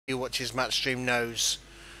who watches Matt's stream knows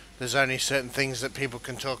there's only certain things that people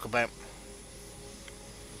can talk about.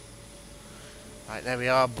 Right, there we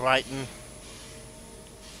are, Brighton.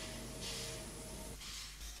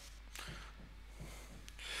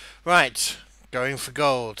 Right, going for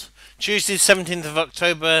gold. Tuesday, 17th of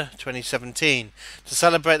October 2017. To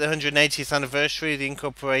celebrate the 180th anniversary of the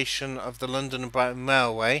incorporation of the London and Brighton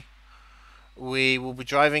Railway, we will be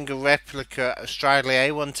driving a replica of Stroudley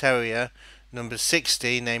A1 Terrier number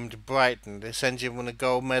 60 named Brighton. This engine won a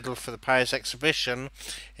gold medal for the Paris exhibition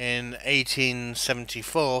in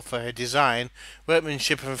 1874 for her design,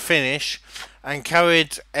 workmanship and finish, and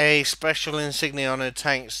carried a special insignia on her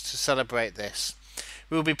tanks to celebrate this.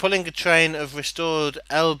 We will be pulling a train of restored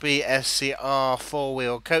LBSCR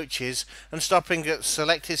four-wheel coaches and stopping at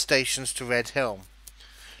selected stations to Red Hill.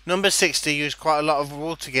 Number 60 used quite a lot of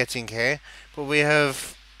water getting here, but we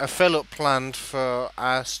have a fill-up planned for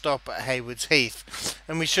our stop at Haywards Heath,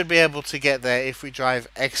 and we should be able to get there if we drive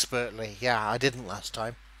expertly. Yeah, I didn't last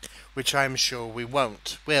time, which I'm sure we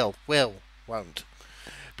won't. Won't.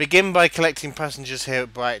 Begin by collecting passengers here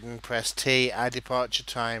at Brighton. Press T. Our departure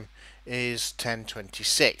time is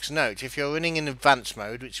 10:26. Note, if you're running in advanced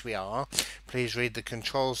mode, which we are, please read the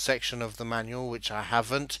controls section of the manual, which I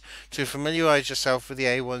haven't, to familiarise yourself with the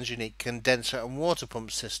A1's unique condenser and water pump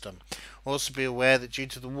system. Also be aware that due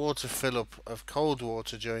to the water fill-up of cold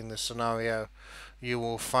water during this scenario, you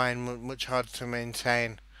will find much harder to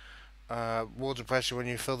maintain water pressure when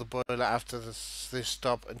you fill the boiler after this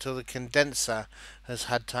stop until the condenser has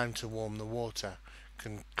had time to warm the water.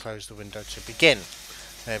 Can close the window to begin.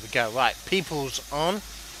 There we go. Right, people's on.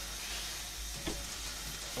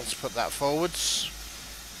 Let's put that forwards.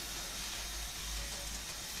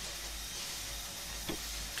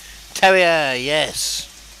 Terrier, yes.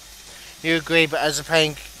 You agree, but as a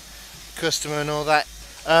paying customer and all that,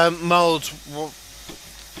 Mould,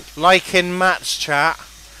 like in Matt's chat,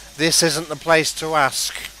 this isn't the place to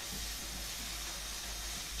ask.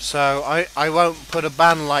 So I won't put a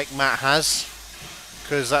ban like Matt has,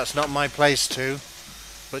 because that's not my place to.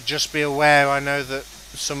 But just be aware, I know that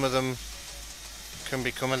some of them can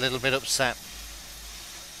become a little bit upset.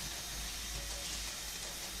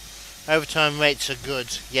 Overtime rates are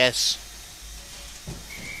good, yes.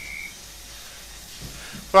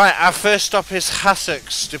 Right, our first stop is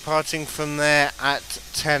Hassocks, departing from there at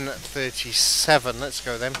 10:37. Let's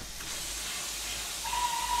go then.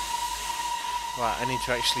 Right, I need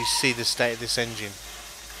to actually see the state of this engine.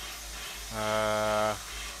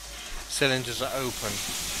 Cylinders are open.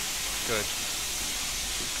 Good.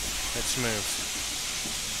 Let's move.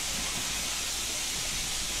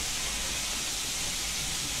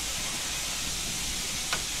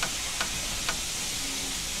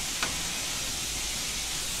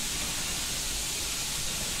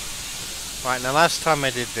 Right, now last time I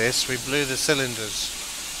did this, we blew the cylinders.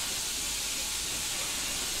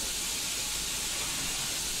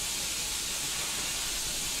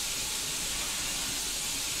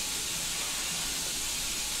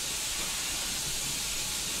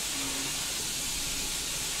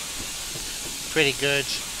 Pretty good.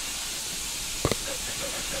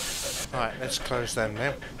 Right, let's close them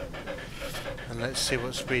now. And let's see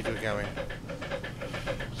what speed we're going.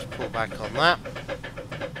 Let's pull back on that.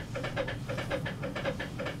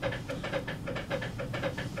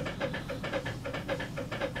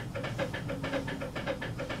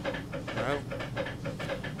 No.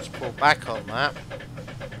 Let's pull back on that.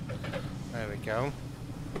 There we go.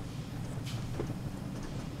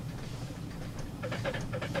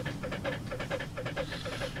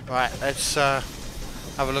 Right, let's have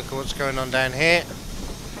a look at what's going on down here.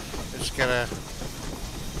 Let's get a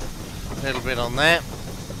little bit on there.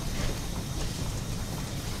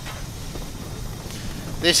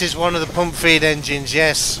 This is one of the pump feed engines,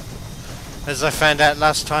 yes. As I found out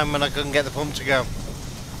last time when I couldn't get the pump to go.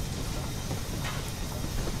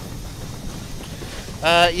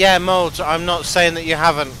 Yeah, Mould, I'm not saying that you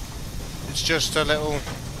haven't. It's just a little...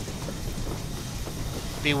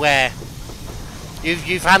 beware.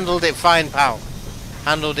 You've handled it fine, pal.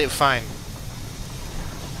 Handled it fine.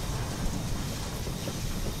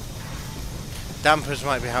 Dampers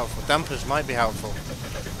might be helpful. Dampers might be helpful.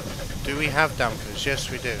 Do we have dampers?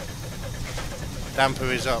 Yes, we do. Damper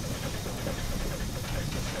is up.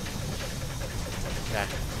 Yeah.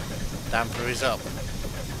 Damper is up.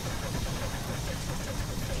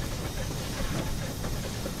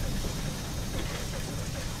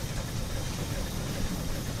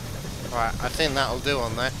 Right, I think that'll do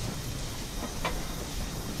on there.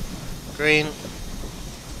 Green.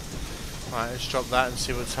 Right, let's drop that and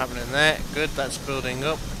see what's happening there. Good, that's building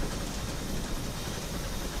up.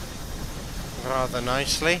 rather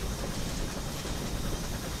nicely.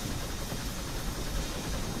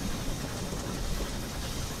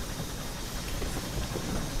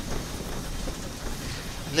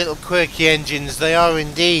 Little quirky engines, they are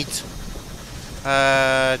indeed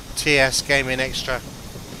TS Gaming Extra.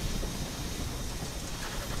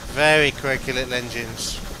 Very quirky little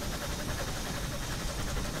engines.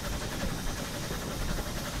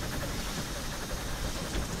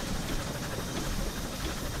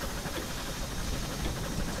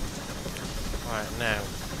 Right, now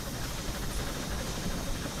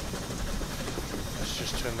let's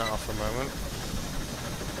just turn that off a moment.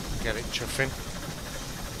 Get it chuffing.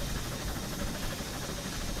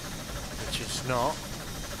 Which it's not.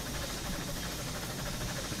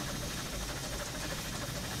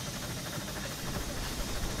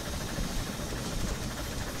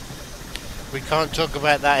 We can't talk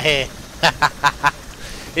about that here.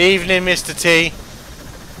 Evening, Mr. T.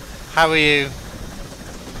 How are you?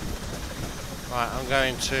 Right, I'm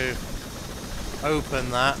going to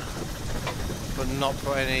open that, but not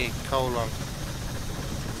put any coal on.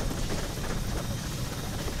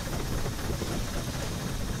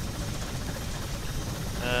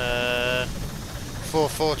 Uh,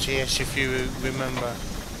 440ish, if you remember.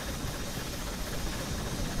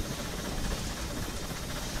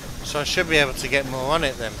 So I should be able to get more on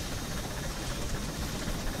it then.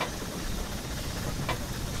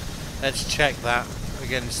 Let's check that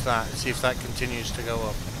against that, see if that continues to go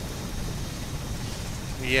up.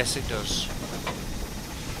 Yes, it does.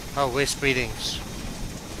 Oh, we're speeding.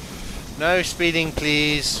 No speeding,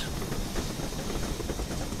 please.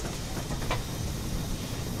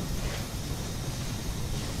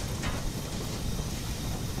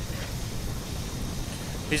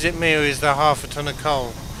 Is it me or is there half a ton of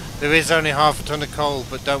coal? There is only half a ton of coal,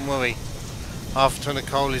 but don't worry. Half a ton of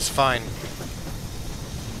coal is fine.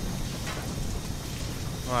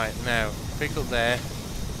 Right, now, pick up there,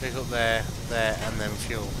 there, and then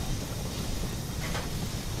fuel.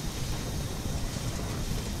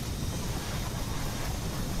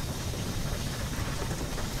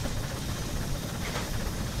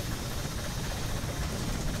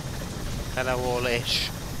 Hello all-ish.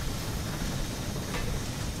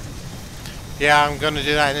 Yeah, I'm going to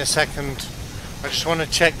do that in a second. I just want to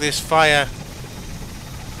check this fire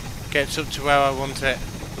gets up to where I want it.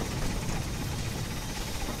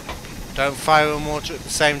 Don't fire and water at the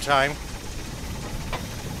same time.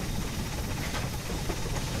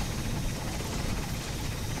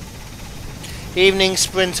 Evening,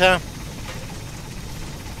 Sprinter.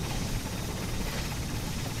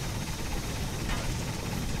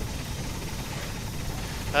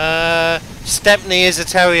 Stepney is a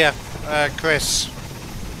Terrier, Chris.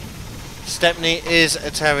 Stepney is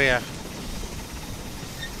a Terrier.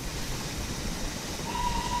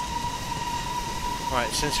 Right,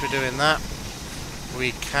 since we're doing that,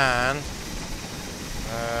 we can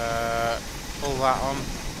pull that on.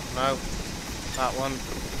 No, that one,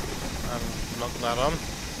 and lock that on.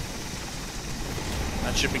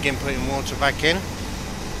 That should begin putting water back in.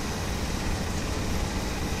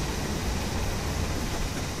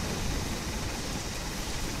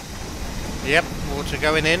 Yep, water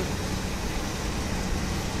going in.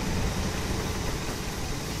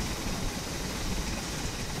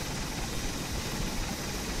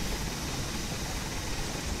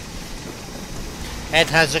 Ed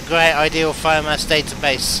has a great ideal biomass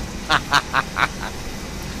database.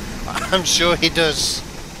 I'm sure he does.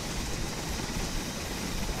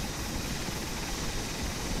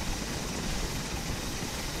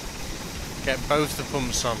 Get both the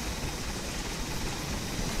pumps on.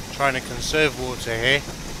 Trying to conserve water here.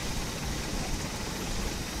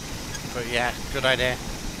 But yeah, good idea.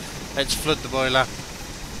 Let's flood the boiler.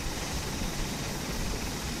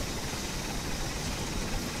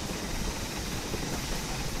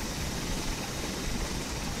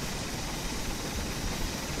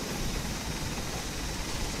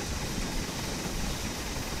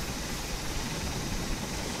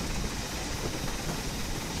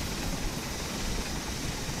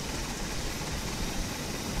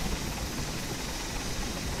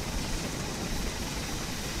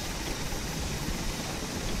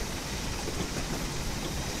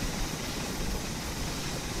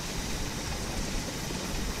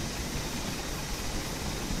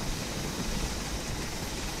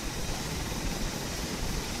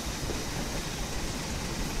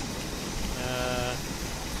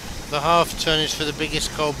 The half ton is for the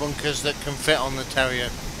biggest coal bunkers that can fit on the Terrier.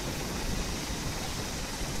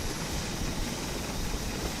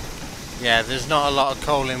 Yeah, there's not a lot of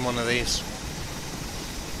coal in one of these.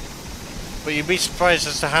 But you'd be surprised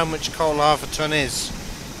as to how much coal half a ton is.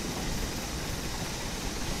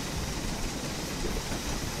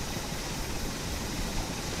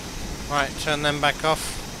 Right, turn them back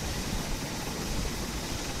off.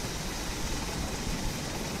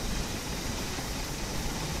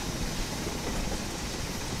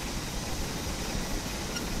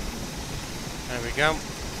 There we go.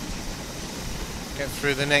 Get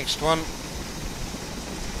through the next one.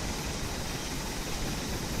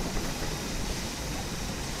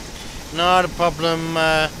 Not a problem,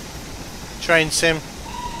 train sim.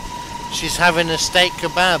 She's having a steak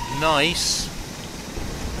kebab. Nice.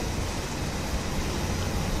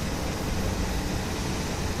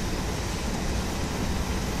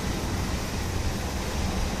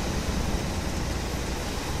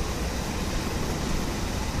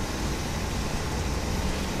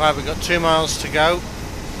 Right, we've got 2 miles to go.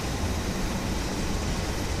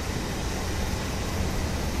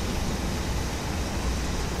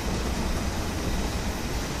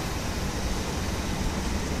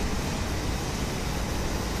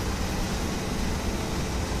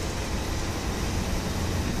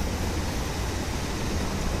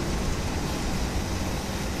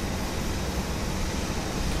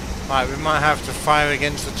 Right, we might have to fire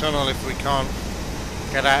against the tunnel if we can't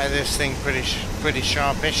get out of this thing pretty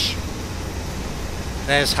sharpish.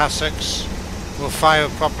 There's Hassocks. We'll fire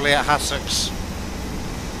properly at Hassocks.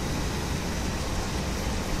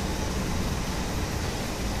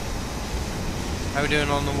 How are we doing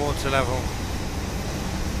on the water level?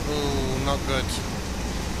 Ooh, not good.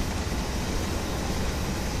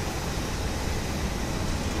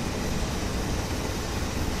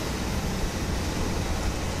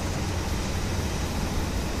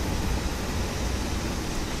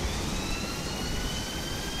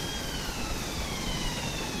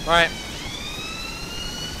 Right,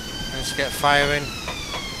 let's get firing.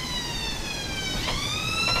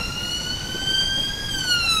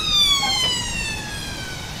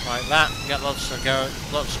 Like that, get lots of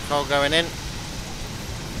coal going in,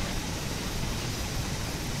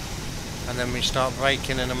 and then we start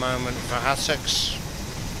braking in a moment for Hassocks.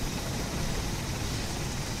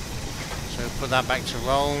 So put that back to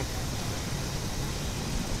roll.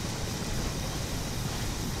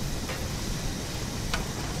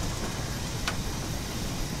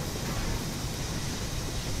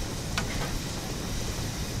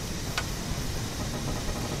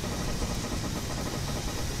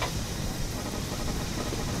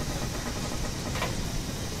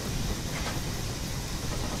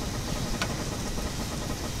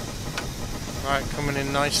 Right, coming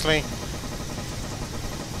in nicely.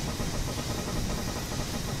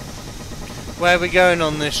 Where are we going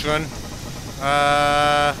on this run?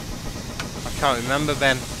 I can't remember,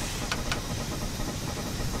 Ben.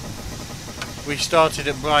 We started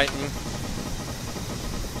at Brighton.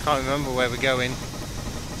 Can't remember where we're going.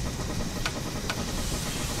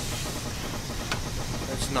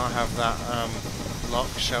 Let's not have that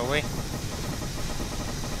lock, shall we?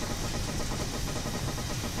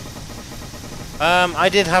 I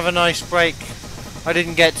did have a nice break. I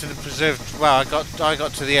didn't get to the preserved. Well, I got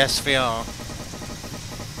to the SVR,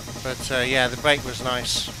 but yeah, the break was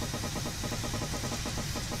nice.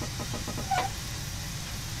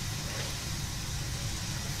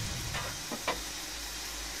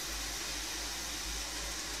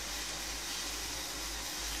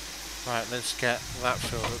 Right, let's get that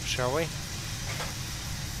filled up, shall we?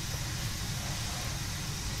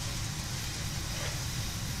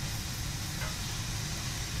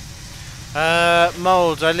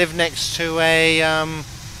 Mould. I live next to a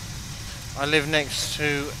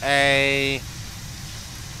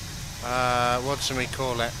what do we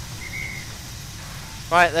call it?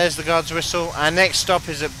 Right, there's the guard's whistle. Our next stop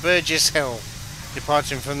is at Burgess Hill,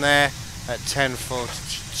 departing from there at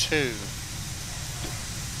 10:42.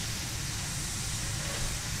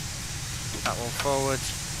 That one forward,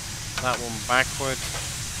 that one backward.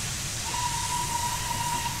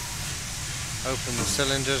 Open the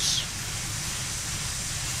cylinders.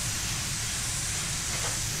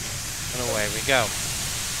 And away we go.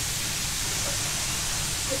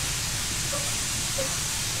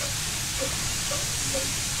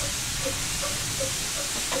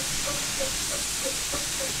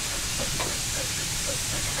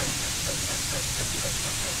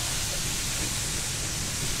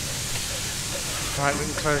 Right, we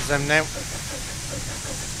can close them now.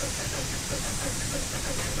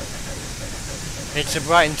 It's a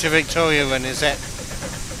Brighton to Victoria run, is it?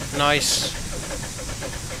 Nice.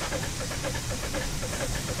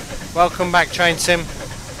 Welcome back, train sim.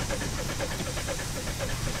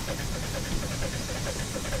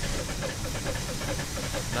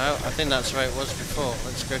 No, I think that's where it was before.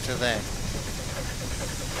 Let's go to there.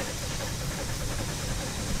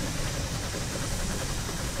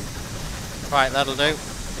 Right, that'll do.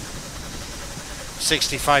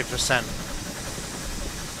 65%.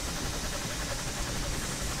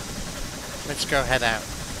 Let's go head out.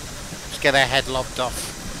 Let's get our head lobbed off.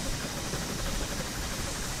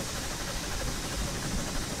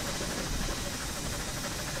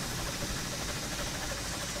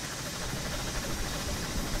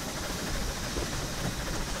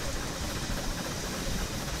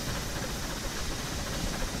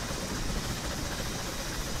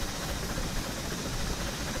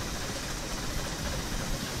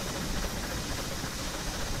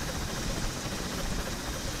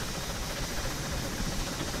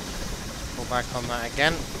 Back on that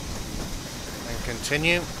again and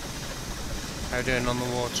continue. How are we doing on the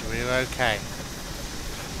water? Are you okay?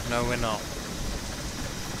 No, we're not.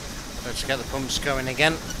 Let's get the pumps going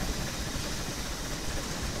again.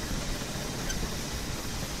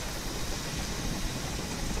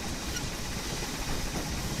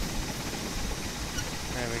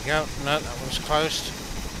 There we go. No, that one's closed.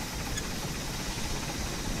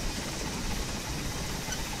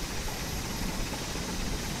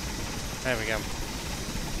 There we go.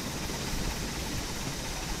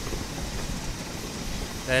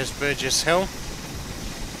 There's Burgess Hill.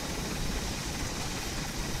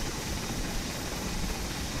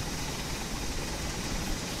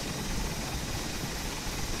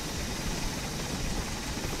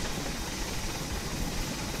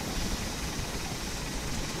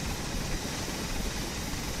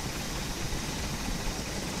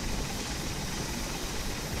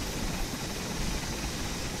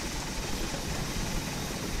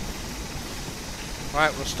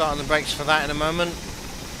 Right, we'll start on the brakes for that in a moment.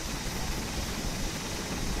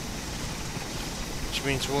 Which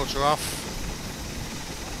means water off.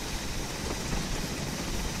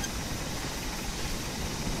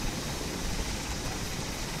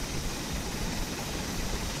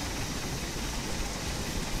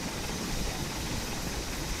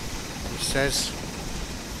 It says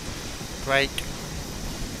brake.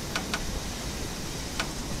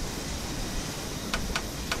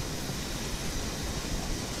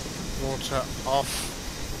 Water off.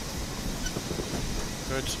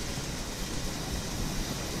 Good.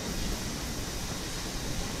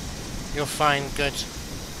 You're fine, good.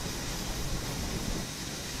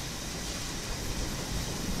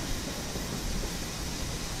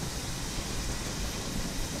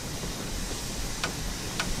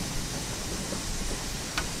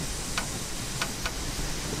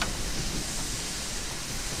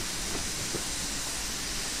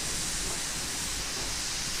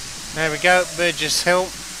 There we go, Burgess Hill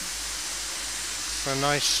for a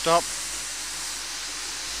nice stop,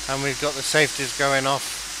 and we've got the safeties going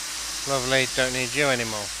off. Lovely, don't need you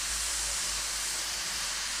anymore.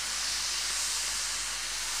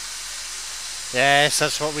 Yes,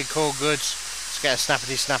 that's what we call goods. Let's get a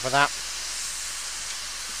snappity snap of that.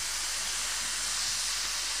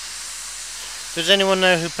 Does anyone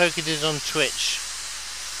know who Pokey is on Twitch?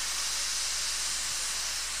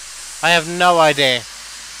 I have no idea.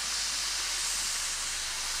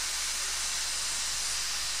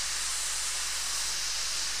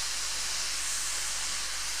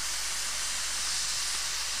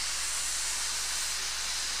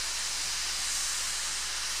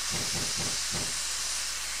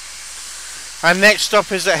 Our next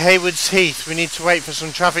stop is at Haywards Heath. We need to wait for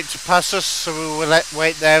some traffic to pass us, so we will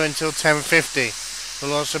wait there until 10:50.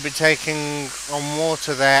 We'll also be taking on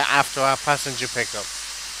water there after our passenger pickup.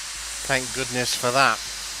 Thank goodness for that.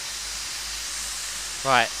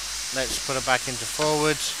 Right, let's put it back into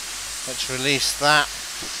forward. Let's release that.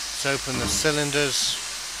 Let's open the cylinders.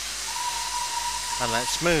 And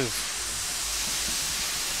let's move.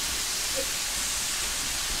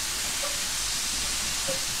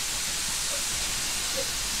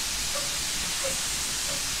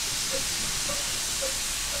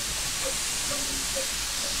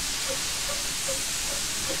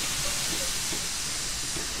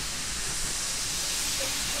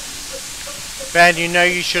 Ben, you know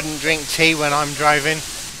you shouldn't drink tea when I'm driving.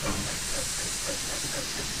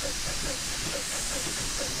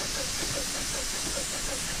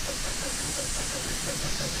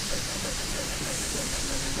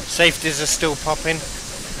 Safeties are still popping,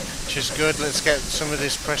 which is good. Let's get some of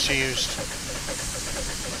this pressure used.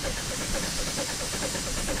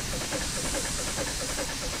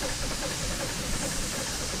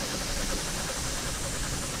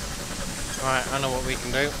 Right, I know what we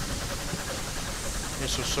can do.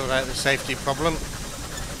 This will sort out the safety problem.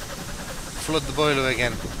 Flood the boiler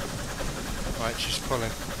again. Right, she's pulling.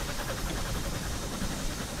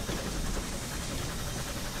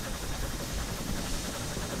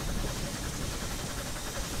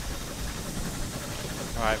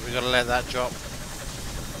 Right, we've got to let that drop.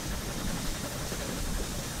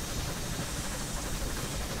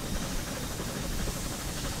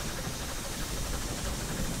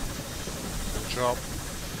 drop.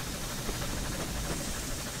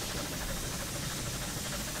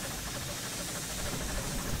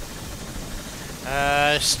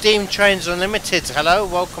 Steam Trains Unlimited, hello,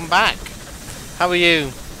 welcome back. How are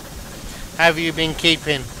you? How have you been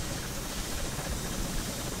keeping?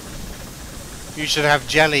 You should have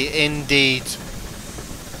jelly, indeed.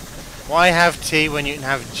 Why have tea when you can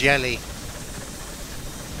have jelly?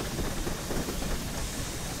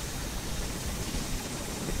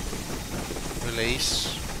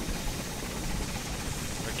 Release.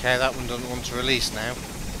 Okay, that one doesn't want to release now.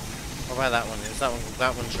 What about that one? Is that one?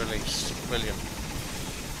 That one's released. Brilliant.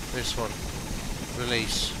 This one.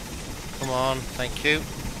 Release. Come on, thank you.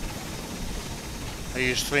 I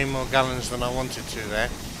used 3 more gallons than I wanted to there.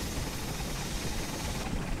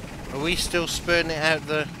 Are we still spurting it out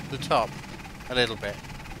the top? A little bit.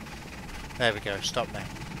 There we go, stop now.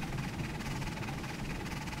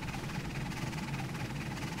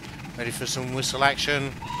 Ready for some whistle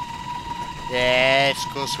action? Yes,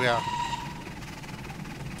 of course we are.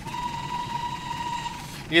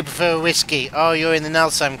 You prefer whiskey? Oh, you're in the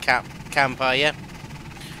Nelson camp, are you?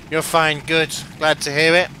 You're fine, good. Glad to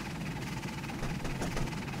hear it.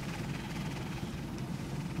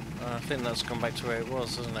 I think that's gone back to where it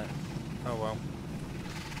was, hasn't it? Oh well.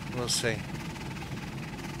 We'll see.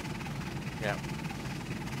 Yeah.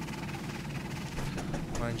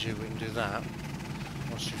 Mind you, we can do that.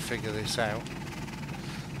 Once you figure this out.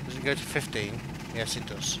 Does it go to 15? Yes, it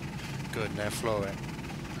does. Good, now floor it.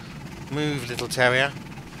 Move, little terrier.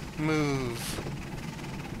 Move.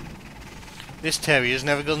 This terrier's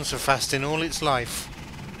never gone so fast in all its life.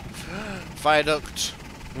 Viaduct.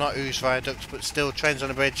 Not whose viaduct, but still trains on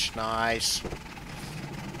the bridge. Nice.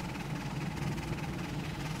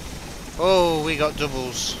 Oh, we got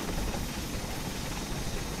doubles.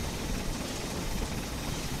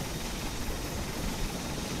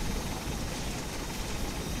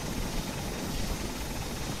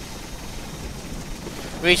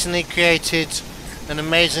 Recently created an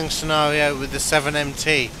amazing scenario with the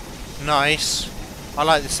 7MT. Nice. I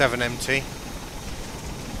like the 7MT.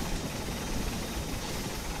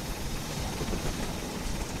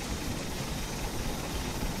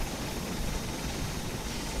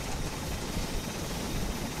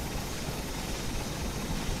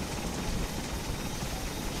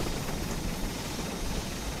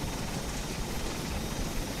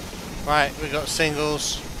 Right, we got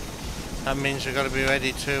singles. That means we've got to be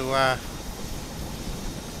ready to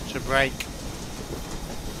brake.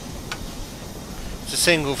 It's a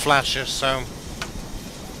single flasher, so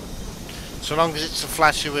long as it's a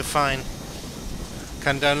flasher, we're fine.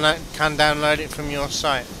 Can download it from your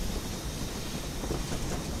site.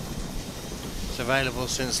 It's available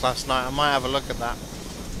since last night. I might have a look at that.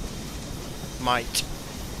 Might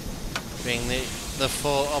being the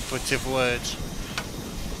 4 operative words.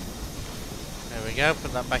 There we go,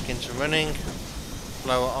 put that back into running,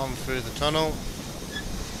 blow it on through the tunnel,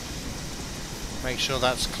 make sure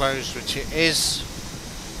that's closed, which it is,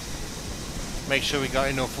 make sure we got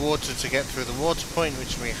enough water to get through the water point,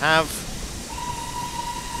 which we have,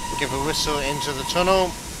 give a whistle into the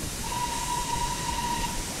tunnel.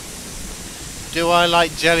 Do I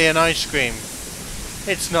like jelly and ice cream?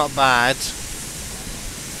 It's not bad.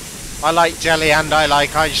 I like jelly and I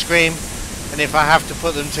like ice cream, and if I have to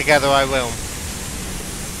put them together I will.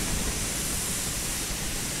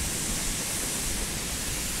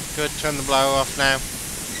 Good, turn the blower off now.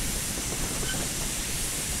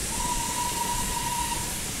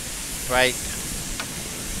 Brake.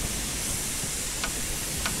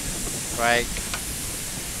 Brake.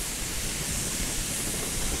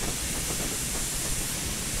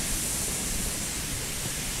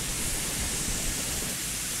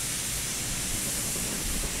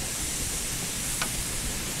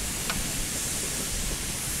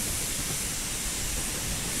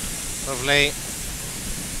 Lovely.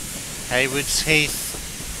 Haywards Heath.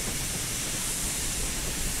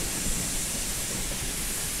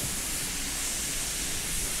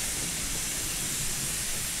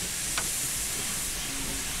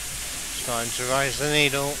 Starting to rise the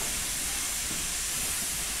needle.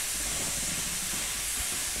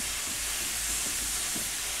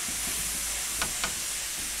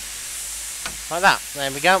 Like that.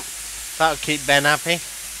 There we go. That'll keep Ben happy.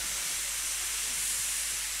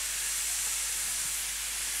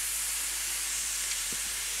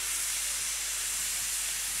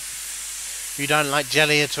 You don't like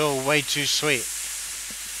jelly at all, way too sweet.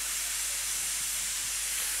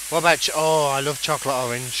 What about, oh, I love chocolate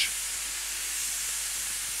orange.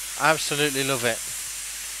 Absolutely love it.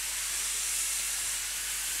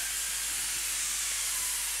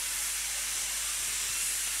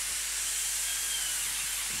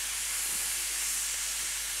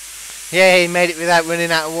 Yay, made it without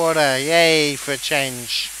running out of water. Yay, for a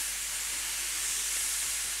change.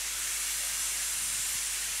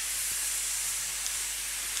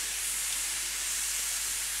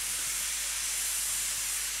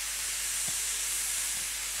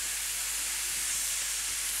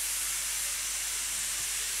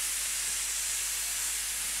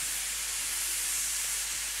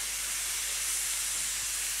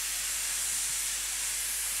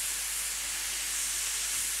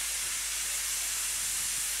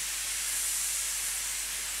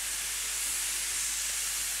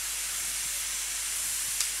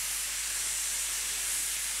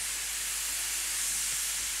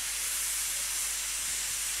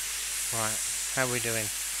 Right, how are we doing?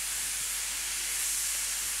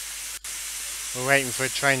 We're waiting for a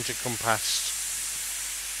train to come past.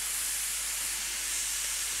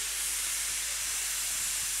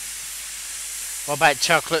 What about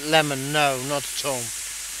chocolate lemon? No, not at all.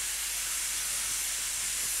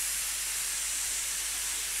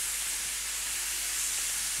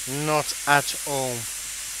 Not at all.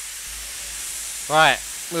 Right,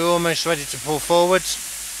 we're almost ready to pull forward.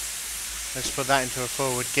 Let's put that into a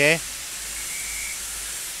forward gear.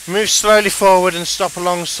 Move slowly forward and stop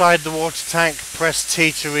alongside the water tank. Press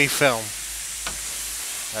T to refill.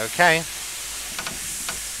 Okay.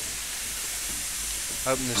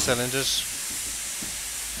 Open the cylinders.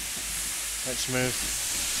 Let's move.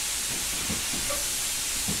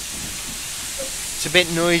 It's a bit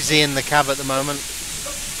noisy in the cab at the moment.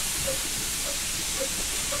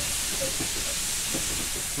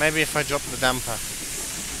 Maybe if I drop the damper.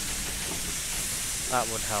 That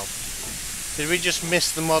would help. Did we just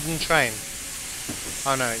miss the modern train?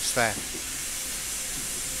 Oh no, it's there.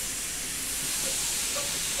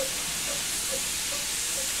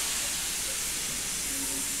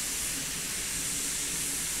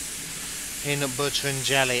 Peanut butter and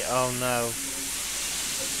jelly, oh no.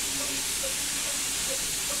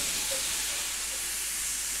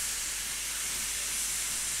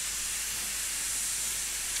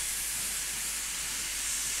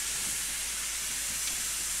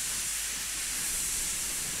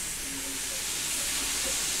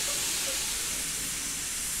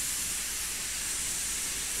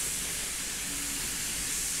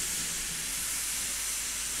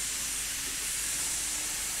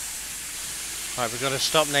 Right, we've got to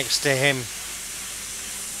stop next to him,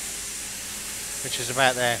 which is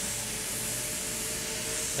about there.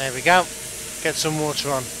 There we go. Get some water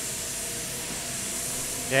on.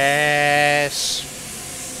 Yes.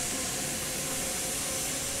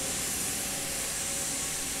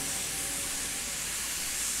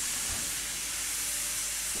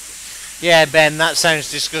 Yeah, Ben, that sounds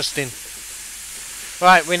disgusting.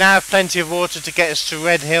 Right, we now have plenty of water to get us to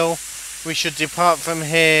Red Hill. We should depart from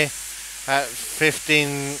here at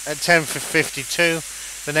 10:52.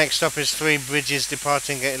 The next stop is Three Bridges,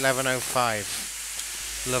 departing at 11:05.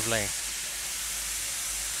 Lovely.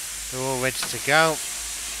 We're all ready to go.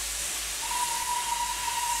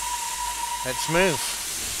 Let's move.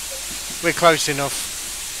 We're close enough.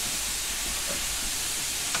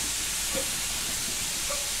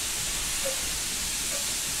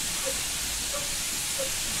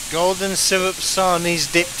 Golden syrup sarnies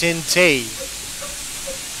dipped in tea.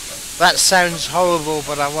 That sounds horrible,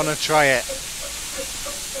 but I want to try it.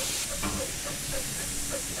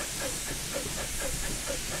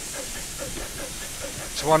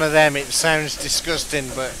 It's one of them, it sounds disgusting,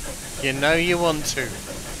 but you know you want to.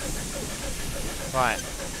 Right,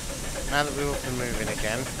 now that we're up and moving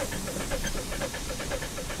again,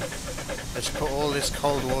 let's put all this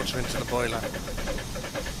cold water into the boiler.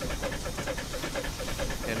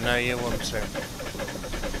 You know you want to.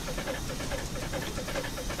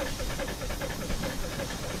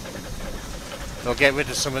 They'll get rid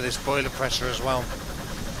of some of this boiler pressure as well,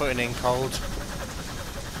 putting in cold.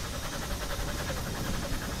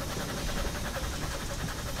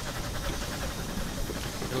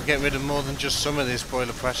 We'll get rid of more than just some of this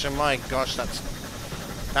boiler pressure. My gosh, that's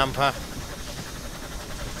damper.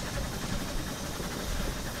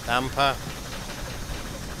 Damper.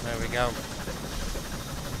 There we go.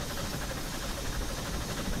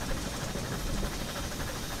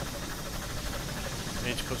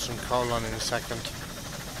 Need to put some coal on in a second.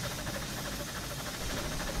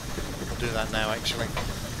 We'll do that now, actually.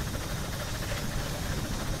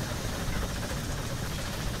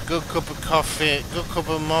 Good cup of coffee, good cup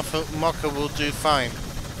of mocha will do fine.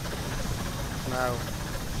 No.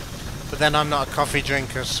 But then I'm not a coffee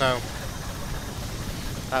drinker, so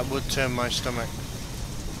that would turn my stomach.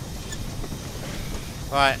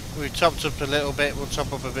 Right, we've topped up a little bit, we'll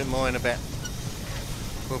top up a bit more in a bit.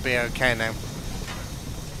 We'll be okay now.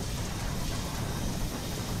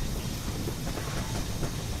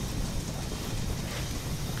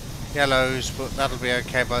 yellows, but that'll be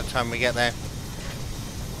okay by the time we get there.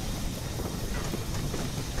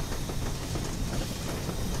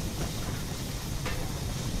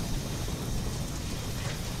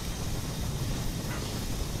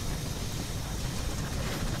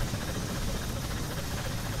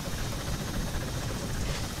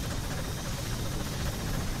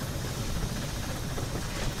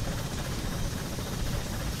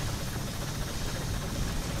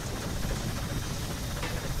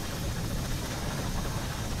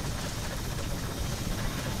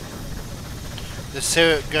 The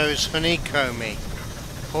syrup goes honeycomby.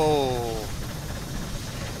 Oh.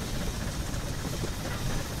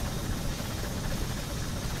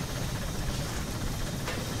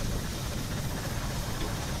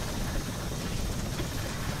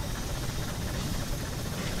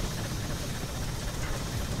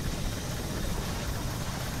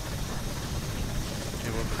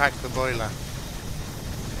 It will crack the boiler.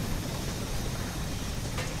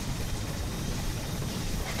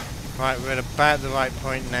 Right, we're at about the right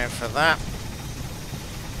point now for that.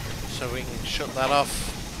 So we can shut that off.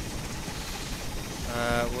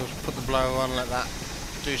 We'll put the blower on, let that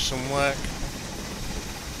do some work.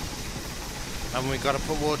 And we've got to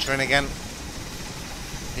put water in again,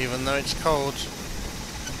 even though it's cold.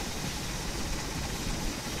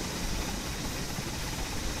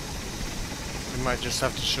 We might just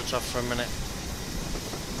have to shut off for a minute.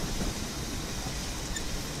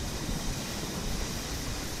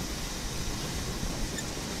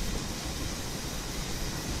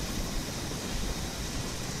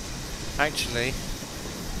 Actually,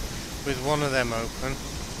 with one of them open,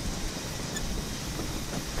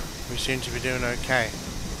 we seem to be doing okay.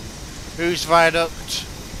 Who's viaduct?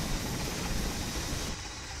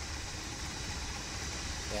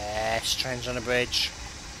 Yes, trains on a bridge.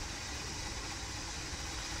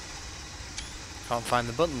 Can't find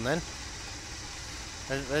the button then.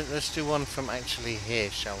 Let's do one from actually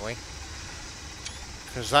here, shall we?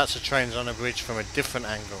 Because that's a trains on a bridge from a different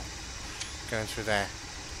angle. Going through there.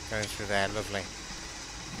 Going through there, lovely.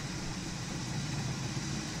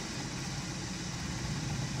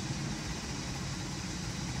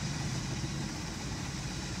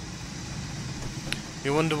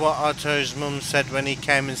 You wonder what Otto's mum said when he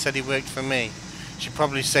came and said he worked for me? She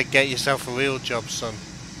probably said, get yourself a real job, son.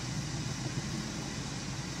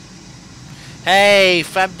 Hey,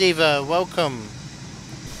 Fab Diva, welcome.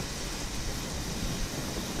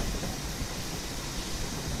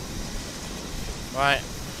 Right.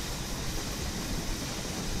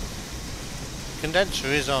 Condenser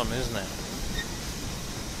is on, isn't it?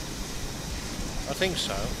 I think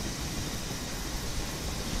so.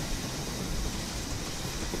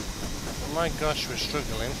 Oh my gosh, we're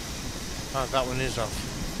struggling. Oh, that one is off.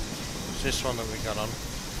 It's this one that we got on.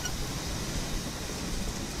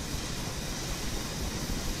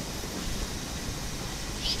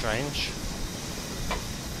 Strange.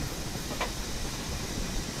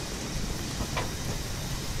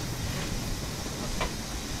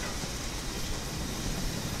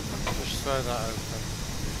 Just throw that open.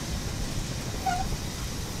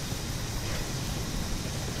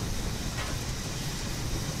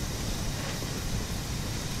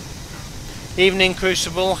 Evening,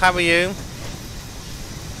 Crucible, how are you?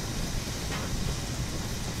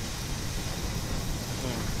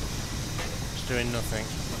 It's doing nothing,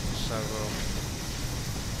 so we'll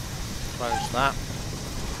close that.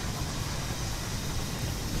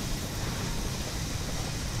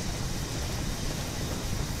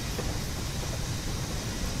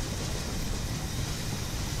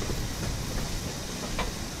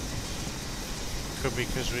 Could be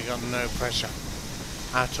because we got no pressure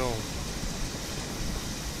at all.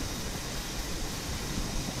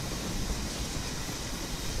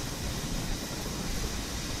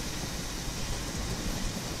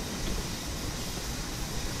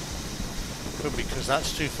 Could be because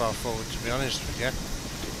that's too far forward, to be honest with you.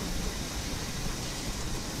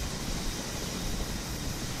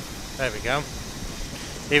 There we go.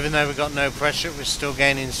 Even though we got no pressure, we're still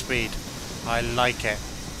gaining speed. I like it.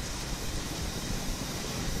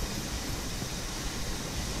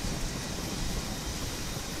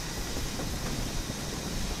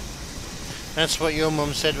 That's what your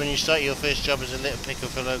mum said when you started your first job as a little picker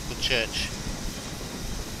for a local church.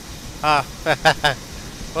 Ah,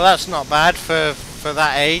 well that's not bad for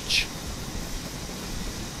that age.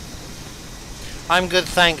 I'm good,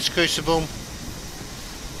 thanks, Crucible.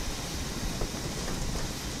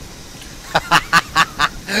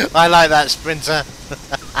 I like that, Sprinter.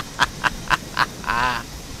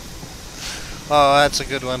 Oh, that's a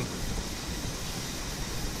good one.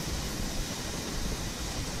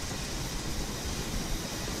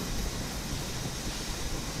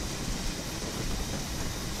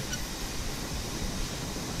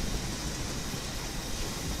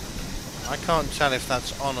 I can't tell if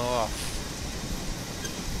that's on or off.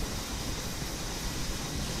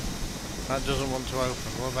 That doesn't want to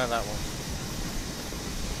open. What about that one?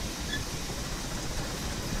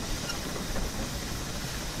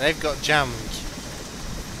 They've got jammed.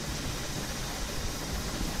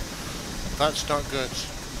 That's not good.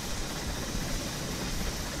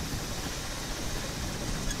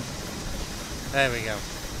 There we go.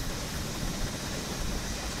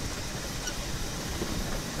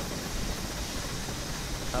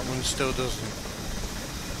 That one still doesn't.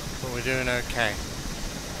 But we're doing okay.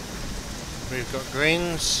 We've got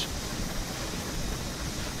greens.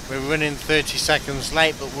 We're running 30 seconds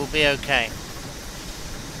late, but we'll be okay.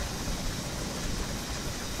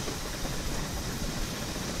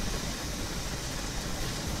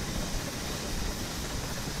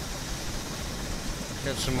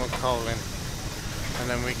 Get some more coal in, and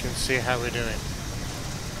then we can see how we're doing.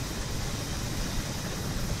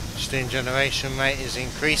 Steam generation rate is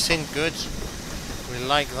increasing, good. We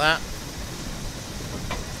like that.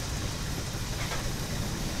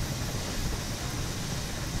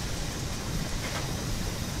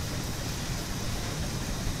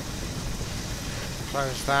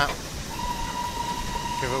 Close that.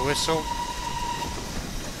 Give a whistle.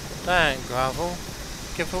 Don't gravel.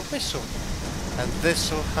 Give a whistle. And this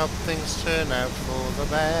will help things turn out for the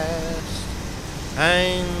best.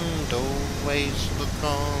 And always look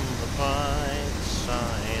on the bright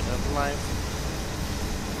side of life.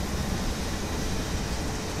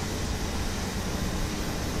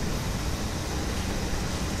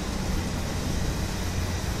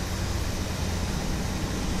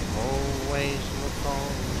 Always look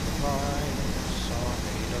on the bright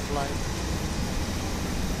side of life.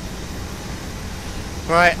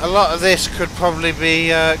 Right, a lot of this could probably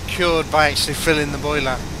be cured by actually filling the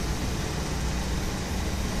boiler.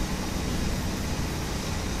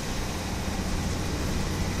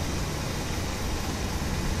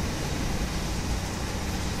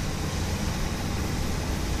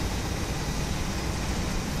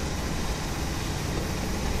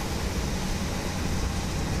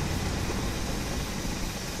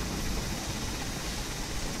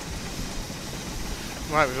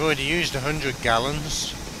 Right, we've already used 100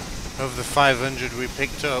 gallons of the 500 we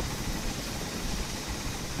picked up.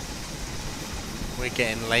 We're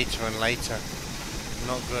getting later and later.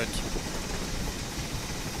 Not good.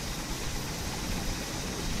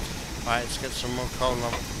 Right, let's get some more coal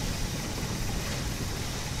on.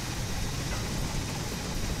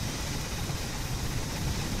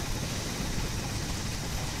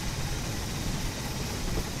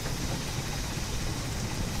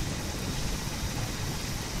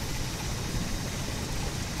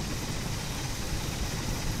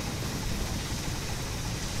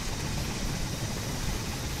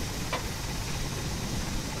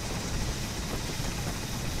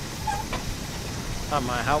 That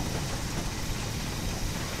might help.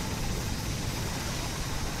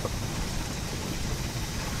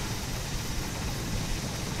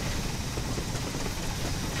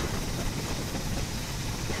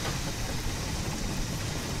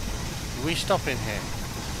 Do we stop in here?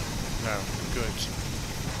 No, good.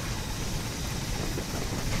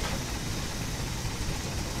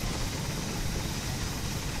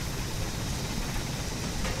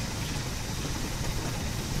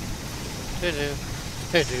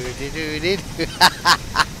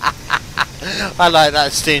 I like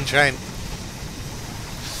that steam train.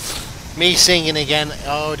 Me singing again.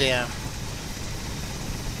 Oh dear.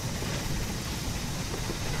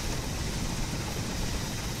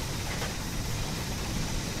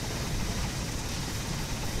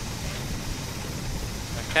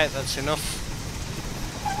 Okay, that's enough.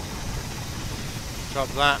 Drop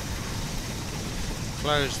that.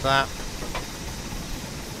 Close that.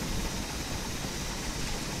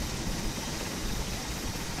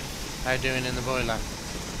 How you doing in the boiler?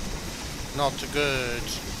 Not good.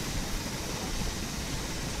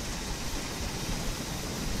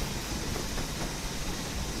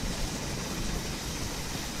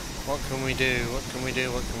 What can we do? What can we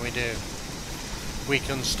do? What can we do? We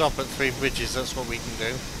can stop at 3 bridges, that's what we can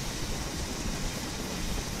do.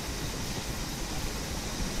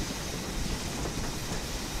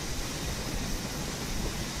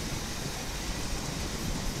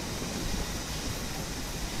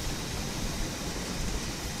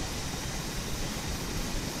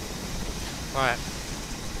 Right,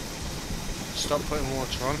 stop putting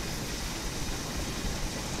water on.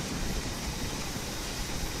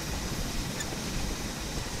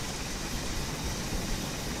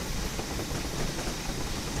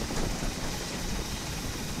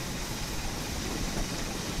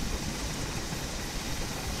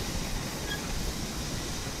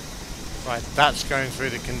 Right, that's going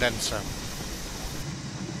through the condenser.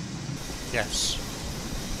 Yes.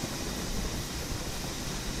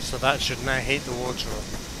 So that should now heat the water up.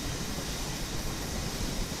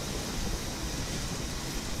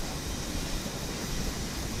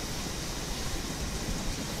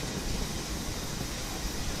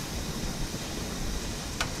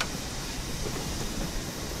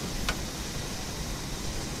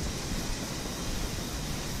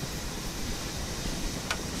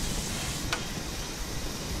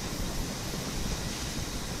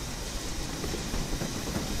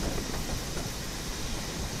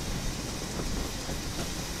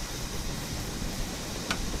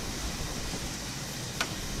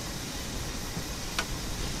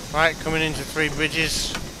 Right, coming into Three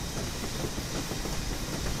Bridges.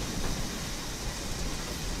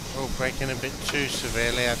 Oh, braking a bit too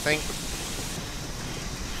severely, I think.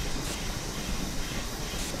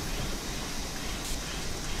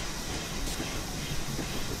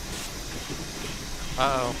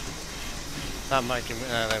 Uh-oh. That might give me...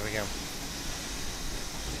 Ah, there we go. I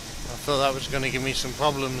thought that was going to give me some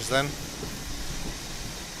problems then.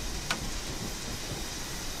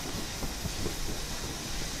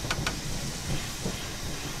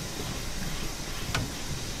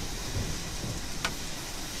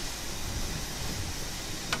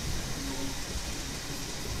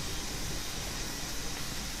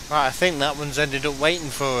 Right, I think that one's ended up waiting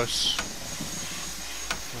for us.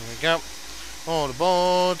 There we go. All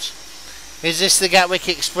aboard. Is this the Gatwick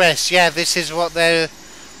Express? Yeah, this is what the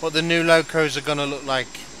new locos are gonna look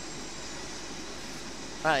like.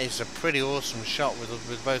 That is a pretty awesome shot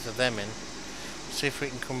with both of them in. Let's see if we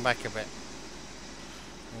can come back a bit.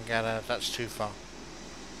 And get out. That's too far.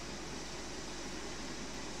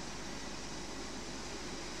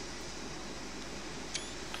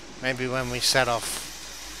 Maybe when we set off.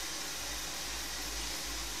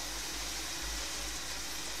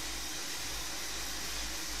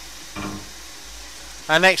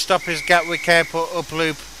 Our next stop is Gatwick Airport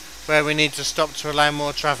Uploop, where we need to stop to allow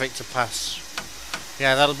more traffic to pass.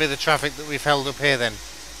 Yeah, that'll be the traffic that we've held up here then.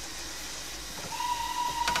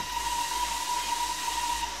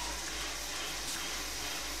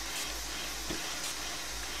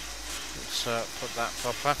 Let's put that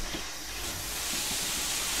proper.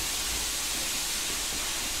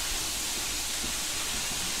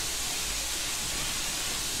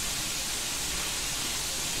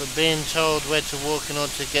 But being told where to walk in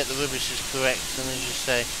order to get the rubbish is correct, and as you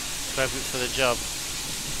say, appropriate for the job.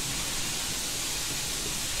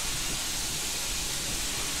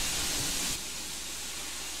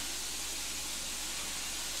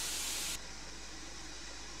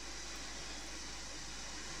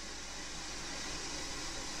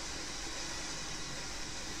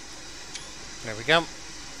 There we go.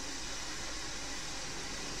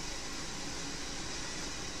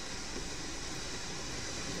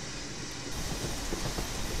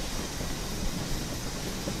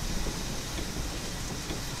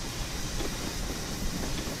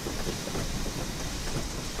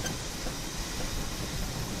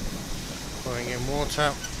 Pouring in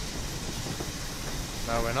water.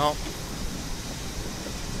 No, we're not.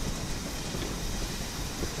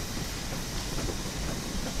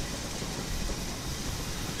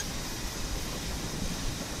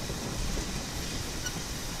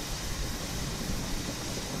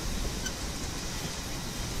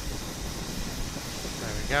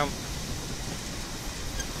 There we go.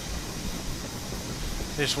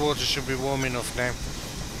 This water should be warm enough now.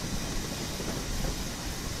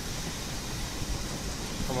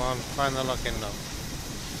 Come on, find the lock-in knob.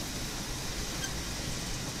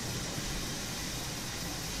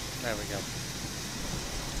 There we go.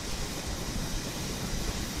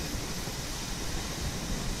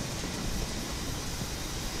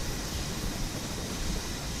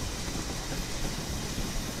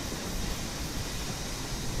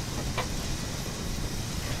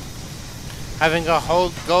 Having a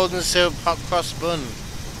whole golden syrup hot cross bun.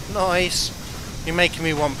 Nice. You're making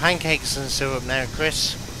me want pancakes and syrup now,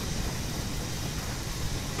 Chris.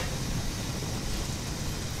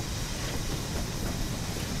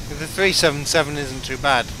 The 377 isn't too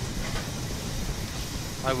bad,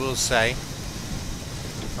 I will say.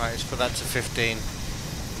 Right, let's put that to 15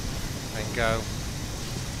 and go.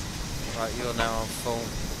 Right, you're now on full.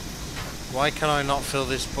 Why can I not fill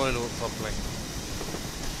this boiler up properly?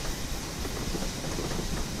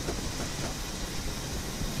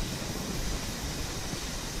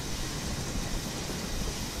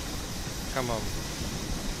 Come on.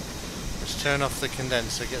 Let's turn off the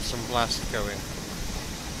condenser, get some blast going.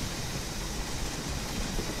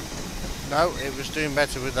 No, it was doing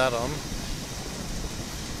better with that on.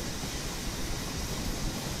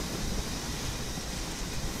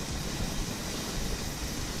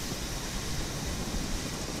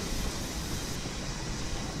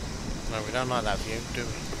 we don't like that view, do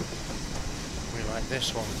we? We like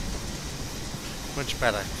this one. Much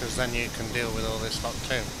better, because then you can deal with all this lot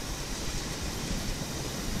too.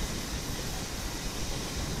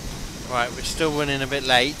 Right, we're still running a bit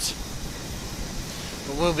late,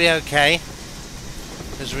 but we'll be okay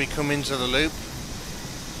as we come into the loop.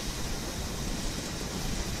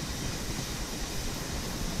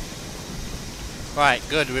 Right,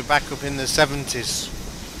 good, we're back up in the 70s.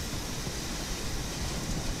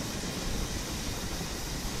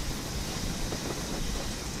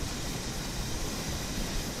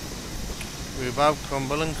 Rhubarb,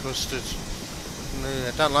 crumble and custard. No,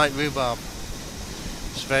 I don't like rhubarb.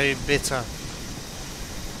 It's very bitter.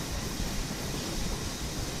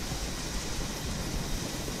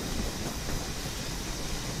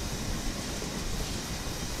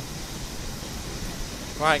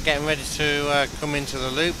 Right, getting ready to come into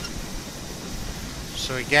the loop.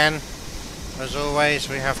 So again, as always,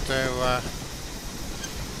 we have to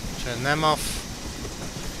turn them off.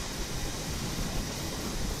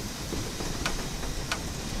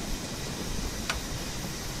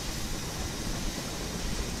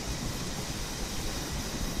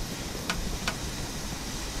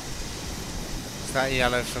 Is that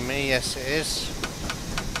yellow for me? Yes, it is.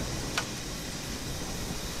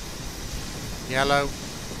 Yellow.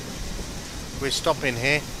 We're stopping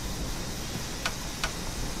here.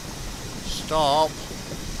 Stop.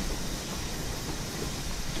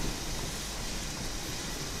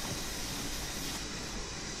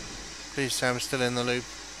 Please say I'm still in the loop.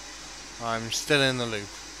 I'm still in the loop.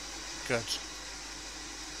 Good.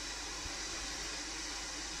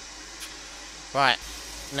 Right,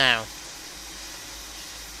 now.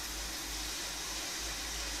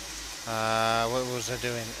 What was I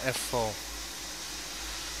doing? F4.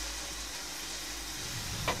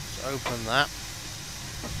 Open that.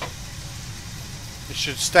 We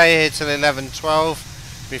should stay here till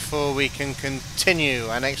 11:12 before we can continue.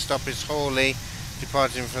 Our next stop is Hawley,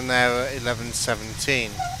 departing from there at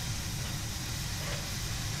 11:17.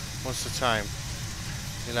 What's the time?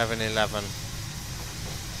 11:11.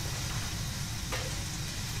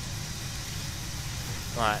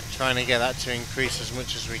 Right, trying to get that to increase as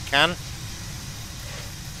much as we can.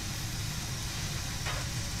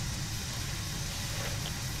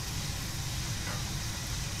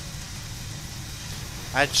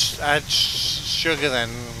 Add sugar then.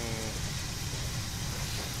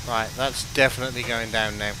 Right, that's definitely going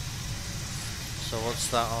down now. So what's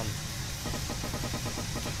that on?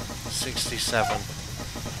 67.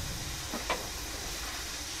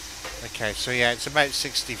 Okay, so yeah, it's about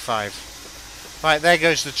 65. Right, there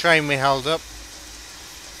goes the train we held up.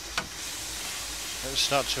 Let's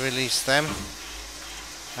start to release them.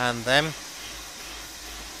 And them.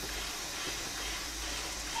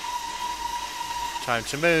 Time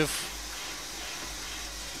to move.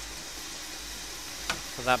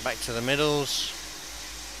 Put that back to the middles.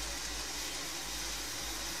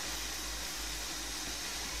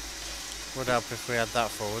 Would help if we had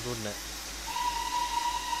that forward, wouldn't it?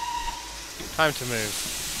 Time to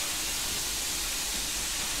move.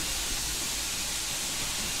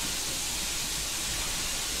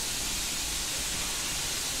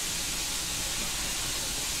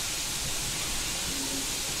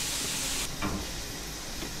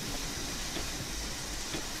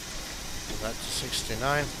 That to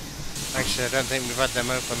 69. Actually, I don't think we've had them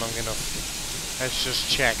open long enough. Let's just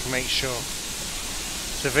check, make sure.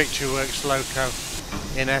 So Victory Works Loco.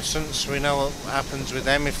 In essence, we know what happens with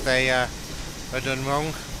them if they are done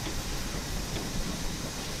wrong.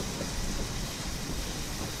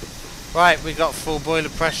 Right, we got full boiler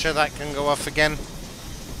pressure. That can go off again.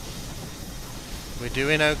 We're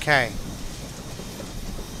doing okay.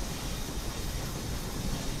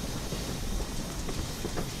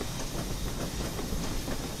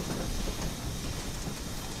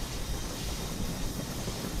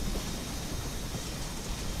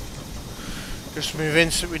 Just move in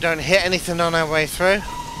so we don't hit anything on our way through.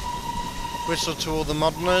 Whistle to all the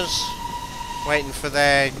modelers, waiting for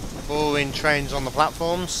their boring trains on the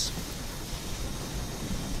platforms.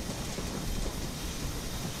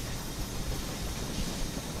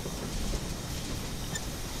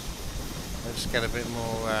 Let's get a bit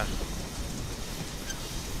more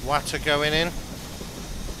water going in.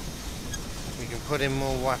 We can put in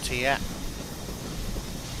more water yet.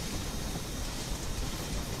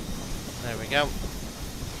 There we go.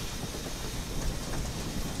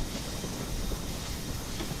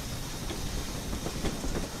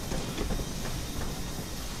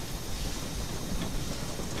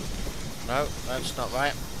 No, that's not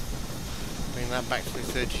right. Bring that back to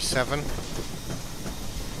 37.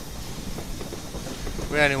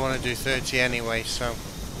 We only want to do 30 anyway, so...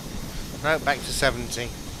 No, back to 70.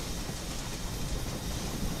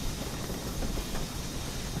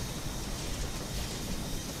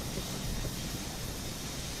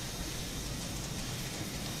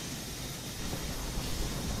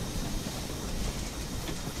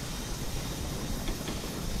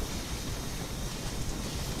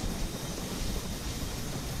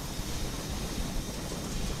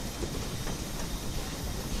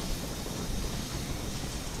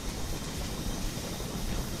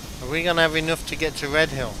 Are we gonna have enough to get to Red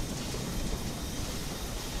Hill?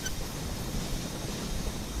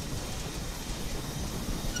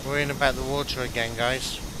 Worrying about the water again,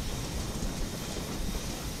 guys.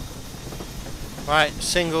 Right,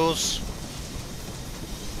 singles.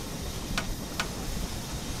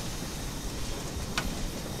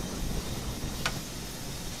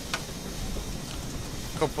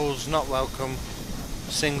 Couples not welcome.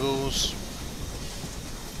 Singles.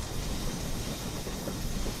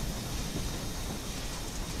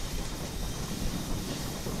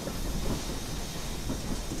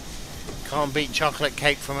 Can't beat chocolate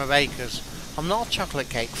cake from a baker's. I'm not a chocolate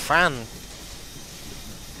cake fan.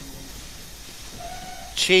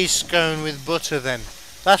 Cheese scone with butter then.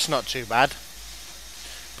 That's not too bad.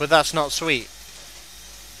 But that's not sweet.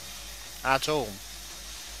 At all.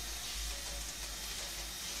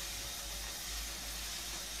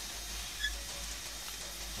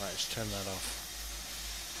 Right, let's turn that off.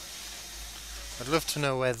 I'd love to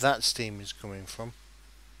know where that steam is coming from.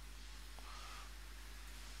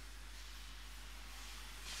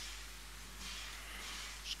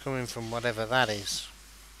 Coming from whatever that is.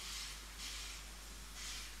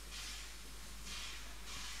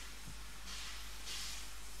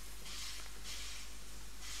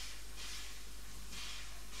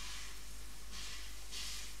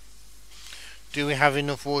 Do we have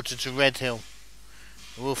enough water to Red Hill?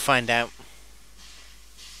 We'll find out.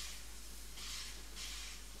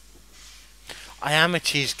 I am a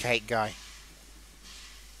cheesecake guy.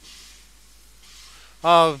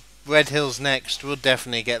 Oh, Red Hill's next. We'll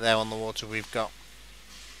definitely get there on the water we've got.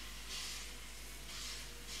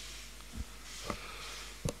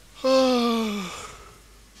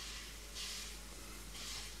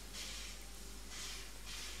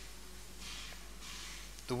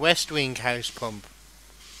 The West Wing house pump.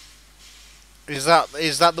 Is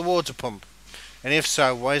that the water pump? And if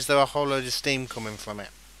so, why is there a whole load of steam coming from it?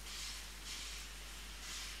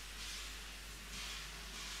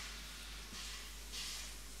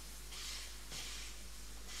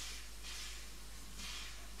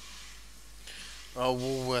 Oh,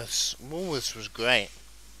 Woolworths. Woolworths was great.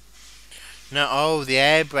 No, oh, the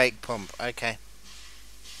air brake pump. Okay.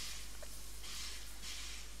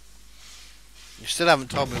 You still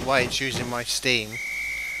haven't told me why it's using my steam.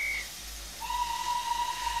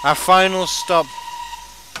 Our final stop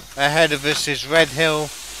ahead of us is Red Hill.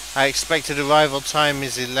 Our expected arrival time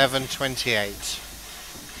is 11:28.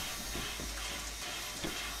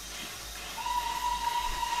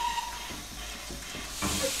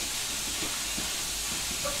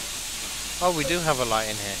 Oh, we do have a light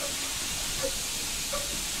in here.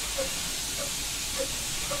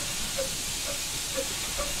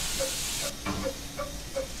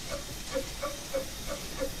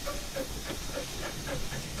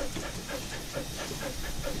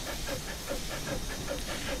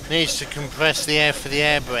 Needs to compress the air for the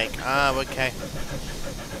air brake. Ah, okay.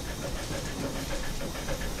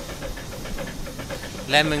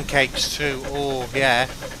 Lemon cakes too. Oh, yeah.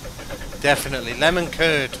 Definitely. Lemon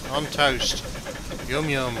curd on toast. Yum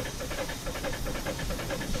yum.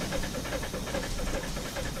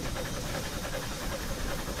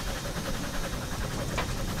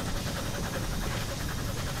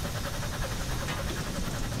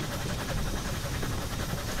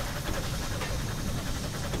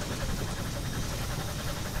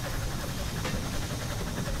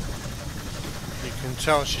 You can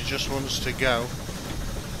tell she just wants to go.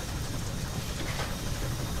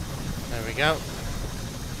 There we go.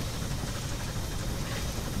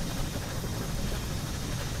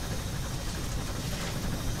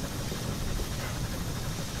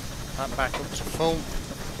 That back up to full.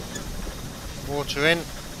 Water in.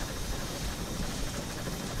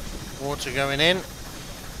 Water going in.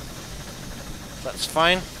 That's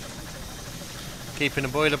fine. Keeping the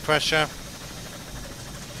boiler pressure.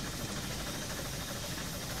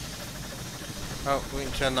 Oh, we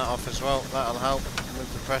can turn that off as well. That'll help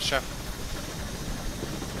with the pressure.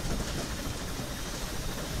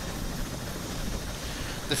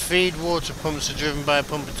 The feed water pumps are driven by a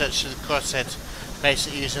pump attached to the crosshead,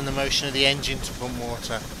 basically using the motion of the engine to pump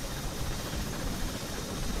water.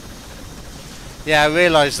 Yeah, I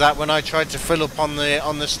realised that when I tried to fill up on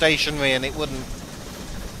the stationery and it wouldn't.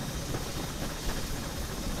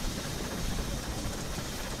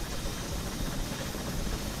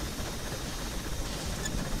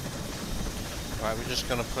 Right, we're just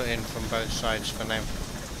going to put in from both sides for now.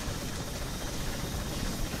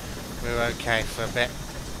 We're okay for a bit.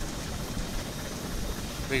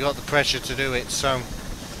 We got the pressure to do it, so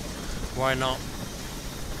why not?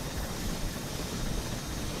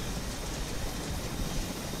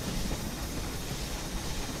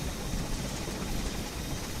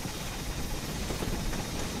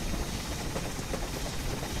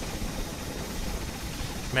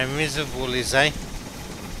 Memories of Woolies, eh?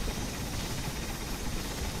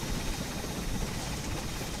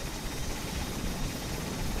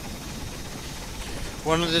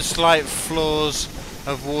 One of the slight flaws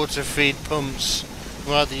of water feed pumps,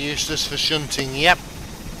 rather useless for shunting, yep.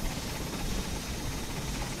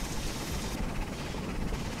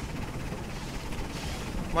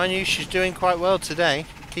 Mind you, she's doing quite well today,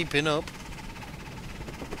 keeping up.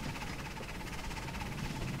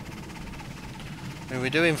 And we're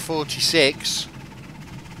doing 46.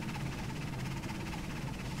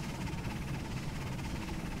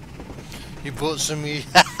 You bought some...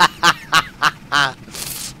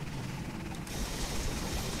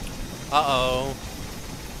 Uh-oh.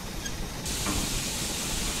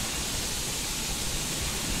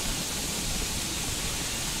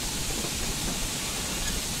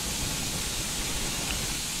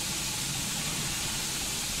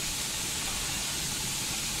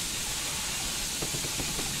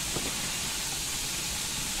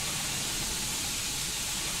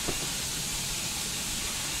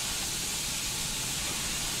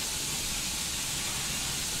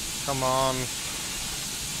 Come on.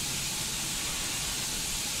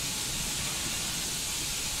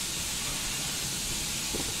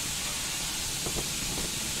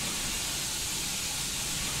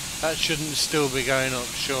 That shouldn't still be going up,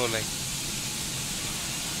 surely.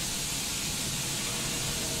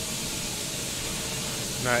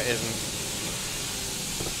 No, it isn't.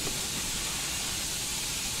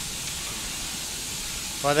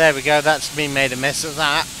 Well, there we go. That's me made a mess of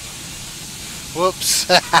that. Whoops.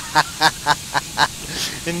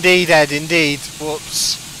 Indeed, Ed, indeed.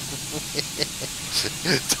 Whoops.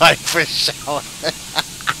 Time for a shower.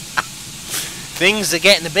 Things are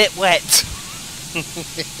getting a bit wet.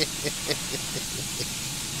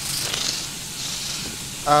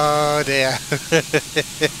 Oh dear.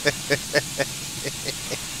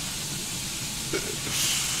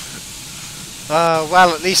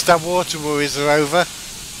 Well, at least our water worries are over.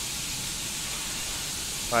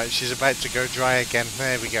 Right, she's about to go dry again.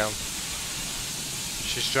 There we go.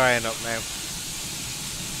 She's drying up now.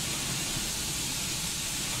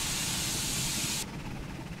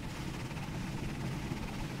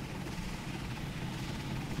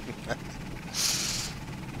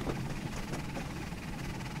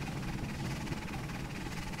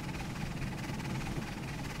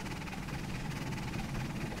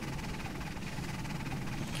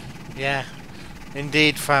 Yeah,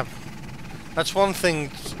 indeed, Fab. That's one thing.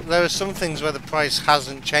 There are some things where the price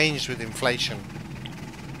hasn't changed with inflation.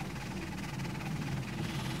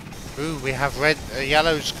 Ooh, we have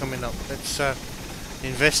yellows coming up. Let's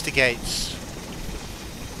investigate.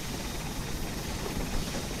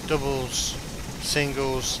 Doubles,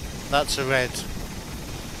 singles. That's a red.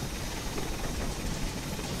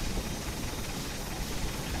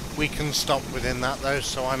 We can stop within that though,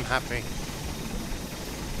 so I'm happy.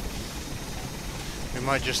 We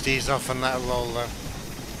might just ease off and let it roll though.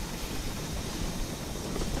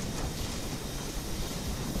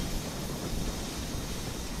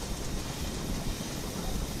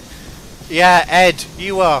 Yeah, Ed,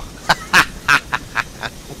 you are.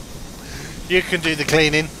 You can do the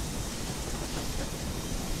cleaning.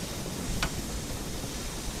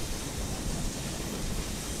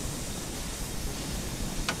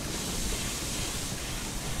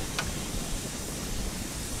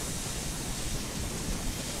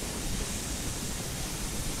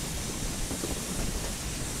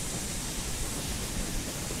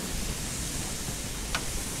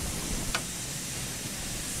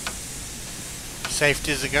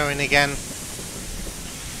 Safeties are going again,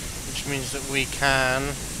 which means that we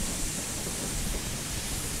can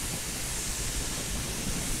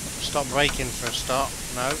stop braking for a start.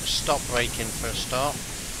 No, stop braking for a start.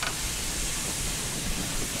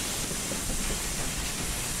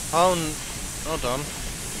 Oh, hold on.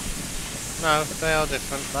 No, they are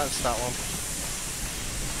different. That's that one.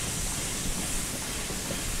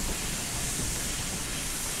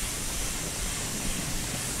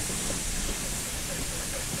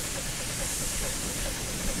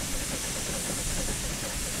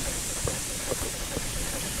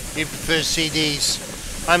 You prefer CDs?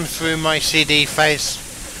 I'm through my CD phase.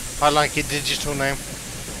 I like it digital now.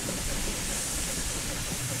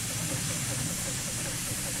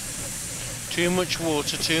 Too much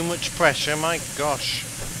water, too much pressure, my gosh.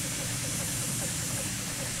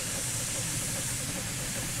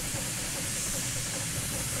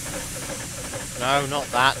 No, not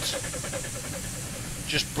that.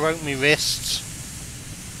 Just broke me wrists.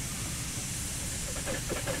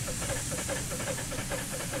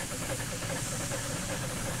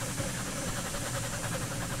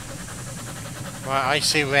 Right, I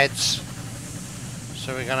see reds.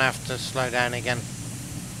 So we're gonna have to slow down again.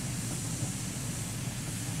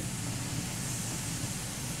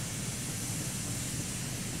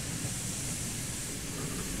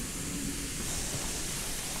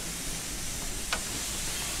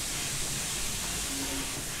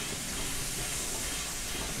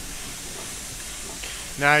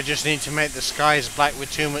 Now I just need to make the skies black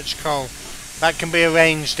with too much coal. That can be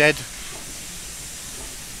arranged, Ed.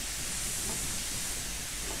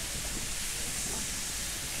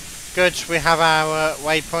 Good, we have our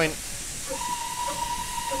waypoint.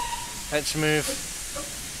 Let's move.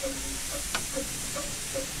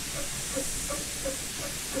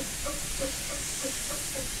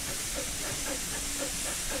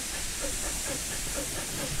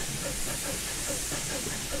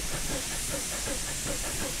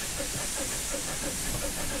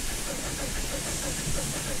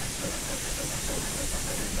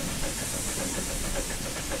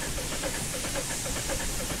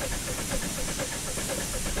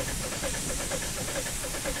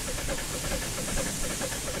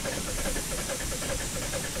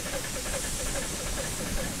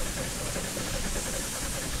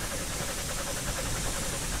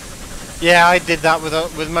 Yeah, I did that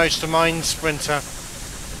with most of mine. Sprinter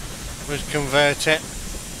would convert it.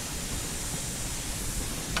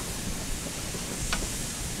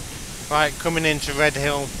 Right, coming into Red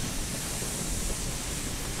Hill.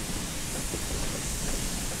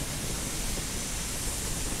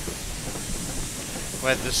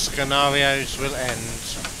 Where the scenarios will end.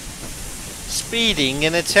 Speeding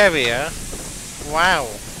in a Terrier? Wow.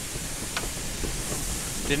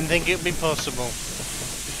 Didn't think it'd be possible.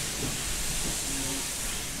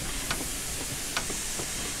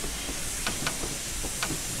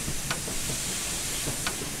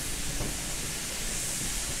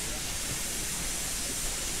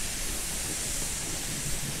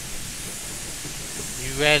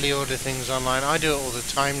 You rarely order things online. I do it all the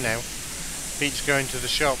time now. Beats going to the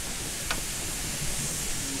shop.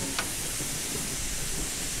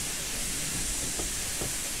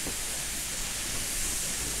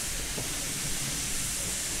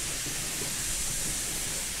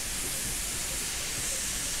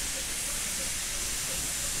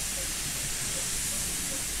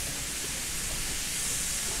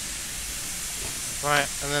 Right,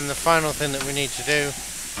 and then the final thing that we need to do,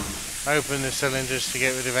 open the cylinders to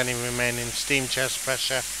get rid of any remaining steam chest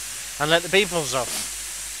pressure and let the peoples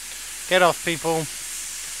off. Get off, people.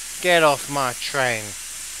 Get off my train.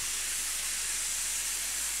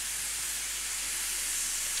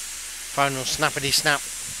 Final snappity snap.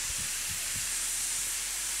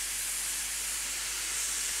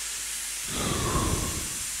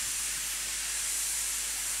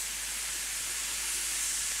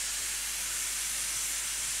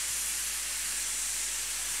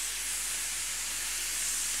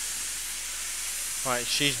 Right,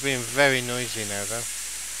 she's being very noisy now though.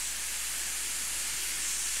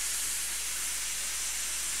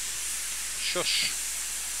 Shush.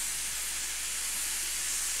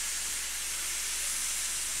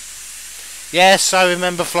 Yes, I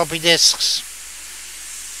remember floppy disks.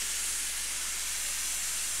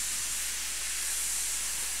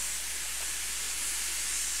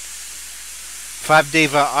 Fab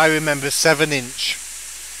Diva, I remember 7-inch.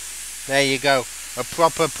 There you go. A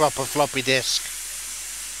proper floppy disk.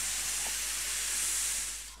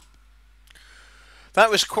 That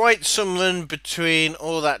was quite some run between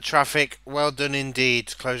all that traffic. Well done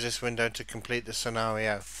indeed. Close this window to complete the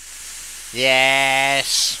scenario.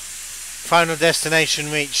 Yes! Final destination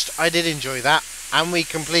reached. I did enjoy that. And we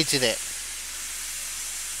completed it.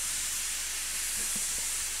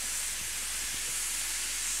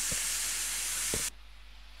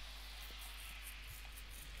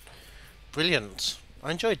 Brilliant.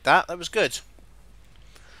 I enjoyed that. That was good.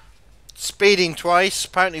 Speeding twice.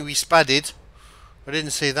 Apparently we spadded. I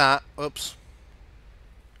didn't see that. Oops.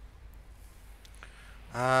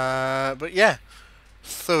 But yeah,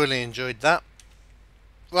 thoroughly enjoyed that.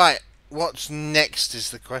 Right, what's next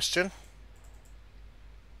is the question.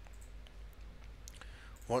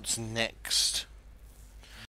 What's next?